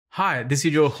Hi, this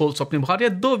is your host Swapnil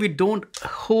Bhatia. Though we don't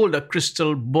hold a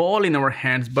crystal ball in our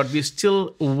hands, but we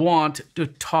still want to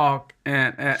talk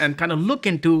and kind of look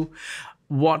into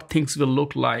what things will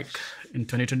look like in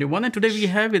 2021. And today we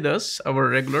have with us our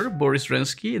regular Boris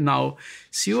Renski, now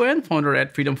CEO and founder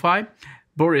at FreedomFi.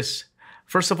 Boris,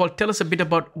 first of all, tell us a bit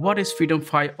about what is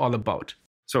FreedomFi all about.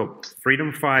 So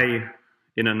FreedomFi,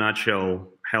 in a nutshell,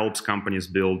 helps companies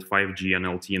build 5G and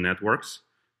LTE networks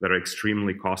that are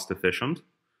extremely cost efficient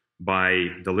by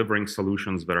delivering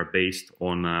solutions that are based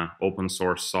on open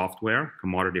source software,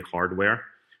 commodity hardware,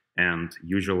 and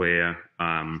usually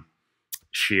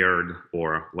shared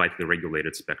or lightly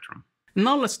regulated spectrum.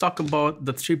 Now let's talk about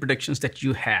the three predictions that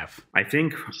you have. I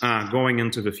think going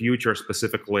into the future,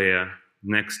 specifically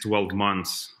next 12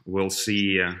 months, we'll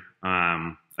see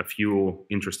a few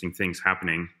interesting things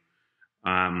happening.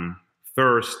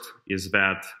 First is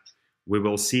that we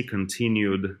will see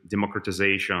continued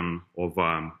democratization of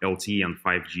LTE and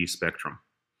 5G spectrum.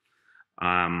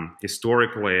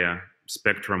 Historically,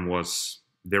 spectrum was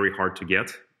very hard to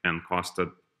get and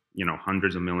costed,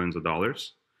 hundreds of millions of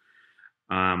dollars.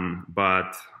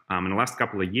 But in the last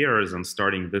couple of years, and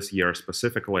starting this year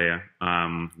specifically,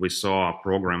 we saw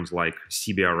programs like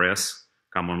CBRS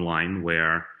come online,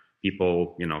 where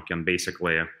people, can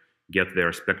basically get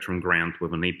their spectrum grant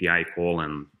with an API call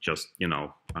and just,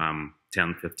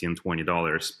 $10, $15,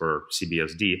 $20 per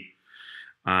CBSD.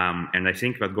 And I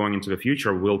think that going into the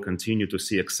future, we'll continue to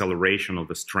see acceleration of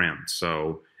this trend.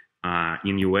 So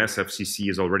in US, FCC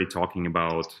is already talking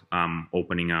about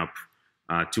opening up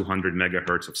 200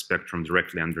 megahertz of spectrum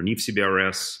directly underneath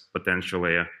CBRS,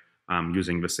 potentially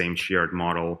using the same shared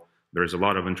model. There's a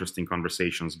lot of interesting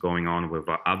conversations going on with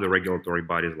other regulatory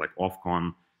bodies like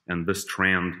Ofcom, and this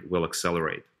trend will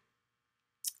accelerate.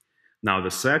 Now, the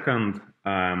second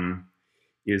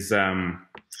is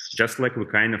just like we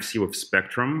kind of see with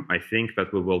spectrum, I think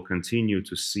that we will continue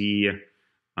to see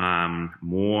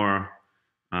more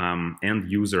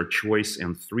end user choice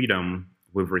and freedom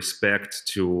with respect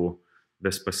to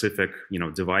the specific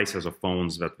devices or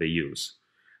phones that they use.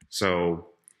 So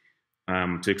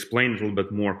to explain a little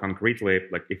bit more concretely,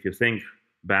 like if you think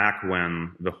back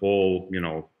when the whole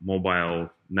mobile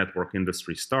network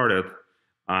industry started,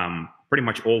 pretty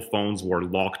much all phones were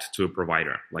locked to a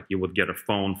provider. Like you would get a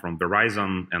phone from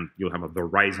Verizon and you'll have a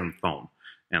Verizon phone.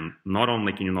 And not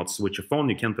only can you not switch a phone,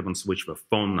 you can't even switch the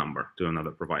phone number to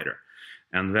another provider.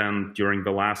 And then during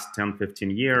the last 10, 15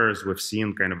 years, we've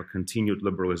seen kind of a continued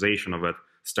liberalization of it,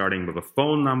 starting with a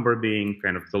phone number being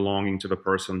kind of belonging to the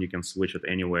person. You can switch it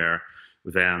anywhere.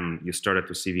 Then you started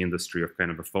to see the industry of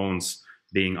kind of the phones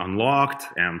being unlocked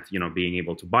and being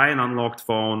able to buy an unlocked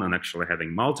phone and actually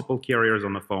having multiple carriers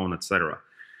on the phone, etc.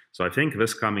 So I think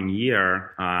this coming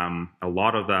year, a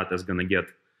lot of that is going to get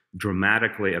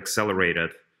dramatically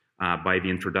accelerated by the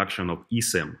introduction of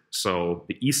eSIM. So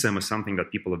the eSIM is something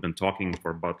that people have been talking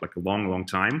for about like a long, long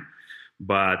time.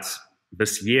 But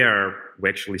this year, we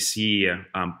actually see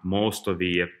most of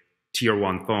the tier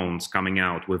one phones coming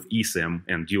out with eSIM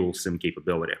and dual SIM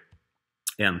capability.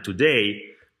 And today,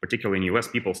 particularly in US,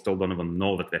 people still don't even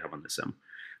know that they have an eSIM.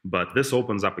 But this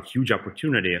opens up a huge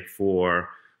opportunity for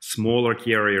smaller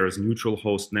carriers, neutral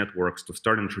host networks to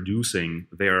start introducing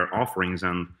their offerings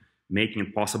and making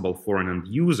it possible for an end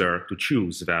user to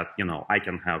choose that, I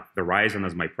can have Verizon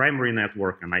as my primary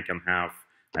network and I can have,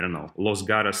 Los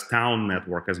Gatos town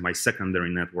network as my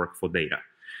secondary network for data.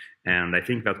 And I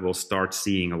think that we'll start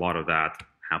seeing a lot of that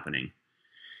happening.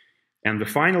 And the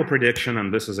final prediction,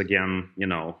 and this is again,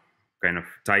 kind of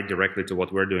tied directly to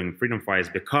what we're doing in FreedomFi, is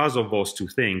because of those two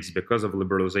things, because of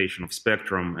liberalization of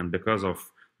spectrum and because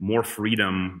of more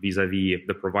freedom vis-a-vis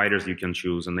the providers you can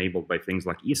choose enabled by things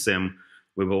like eSIM,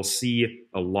 we will see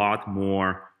a lot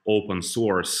more open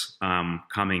source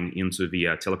coming into the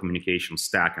telecommunications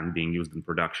stack and being used in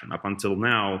production. Up until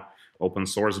now, open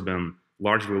source has been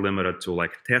largely limited to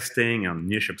like testing and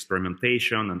niche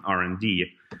experimentation and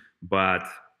R&D. But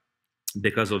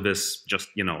because of this just,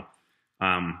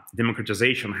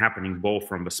 democratization happening both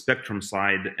from the spectrum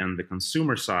side and the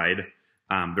consumer side,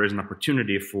 there is an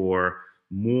opportunity for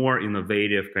more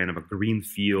innovative kind of a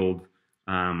greenfield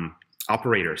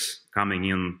operators coming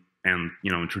in and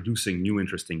introducing new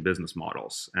interesting business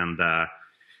models. And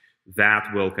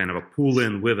that will kind of pull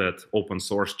in with it open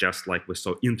source, just like we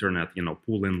saw internet,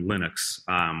 pull in Linux,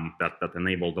 that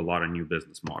enabled a lot of new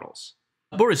business models.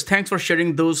 Boris, thanks for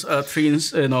sharing those three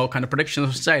kind of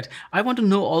predictions aside. I want to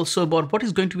know also about what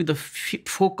is going to be the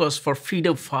focus for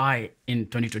FreedomFi in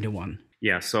 2021.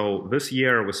 Yeah, so this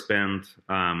year we spent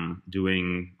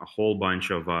doing a whole bunch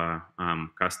of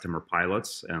customer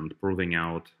pilots and proving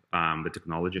out the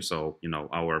technology. So,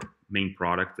 our main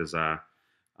product is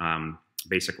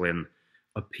basically an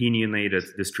opinionated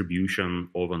distribution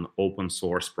of an open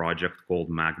source project called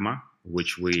Magma,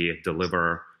 which we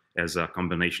deliver as a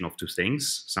combination of two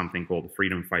things, something called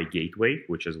FreedomFi Gateway,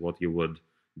 which is what you would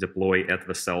deploy at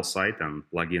the cell site and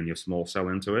plug in your small cell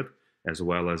into it, as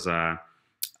well as the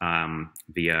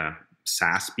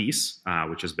SaaS piece,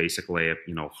 which is basically a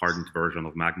hardened version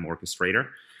of Magma Orchestrator.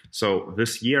 So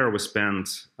this year we spent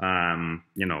a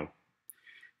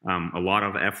lot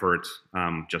of effort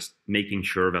just making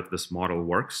sure that this model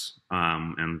works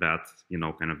and that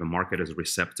kind of the market is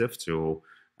receptive to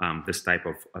this type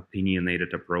of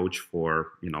opinionated approach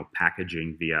for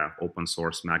packaging via open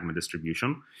source Magma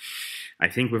distribution. I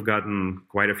think we've gotten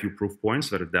quite a few proof points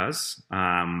that it does.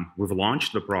 We've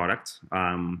launched the product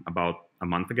about a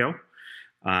month ago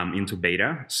into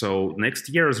beta. So next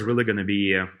year is really going to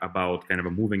be about kind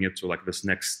of moving it to like this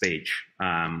next stage.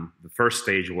 The first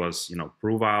stage was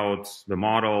prove out the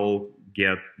model,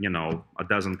 get a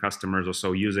dozen customers or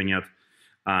so using it.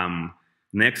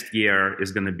 Next year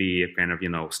is going to be kind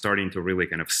of starting to really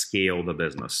kind of scale the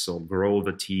business, so grow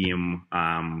the team.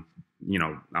 A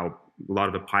lot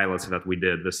of the pilots that we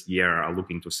did this year are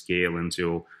looking to scale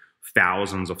into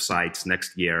thousands of sites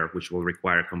next year, which will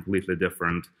require a completely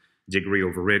different degree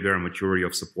of rigor and maturity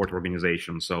of support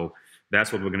organization. So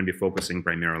that's what we're going to be focusing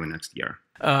primarily next year.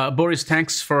 Boris,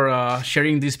 thanks for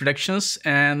sharing these predictions.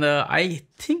 And I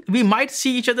think we might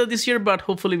see each other this year, but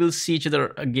hopefully we'll see each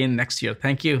other again next year.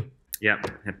 Thank you. Yeah.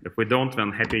 If we don't,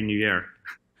 then Happy New Year.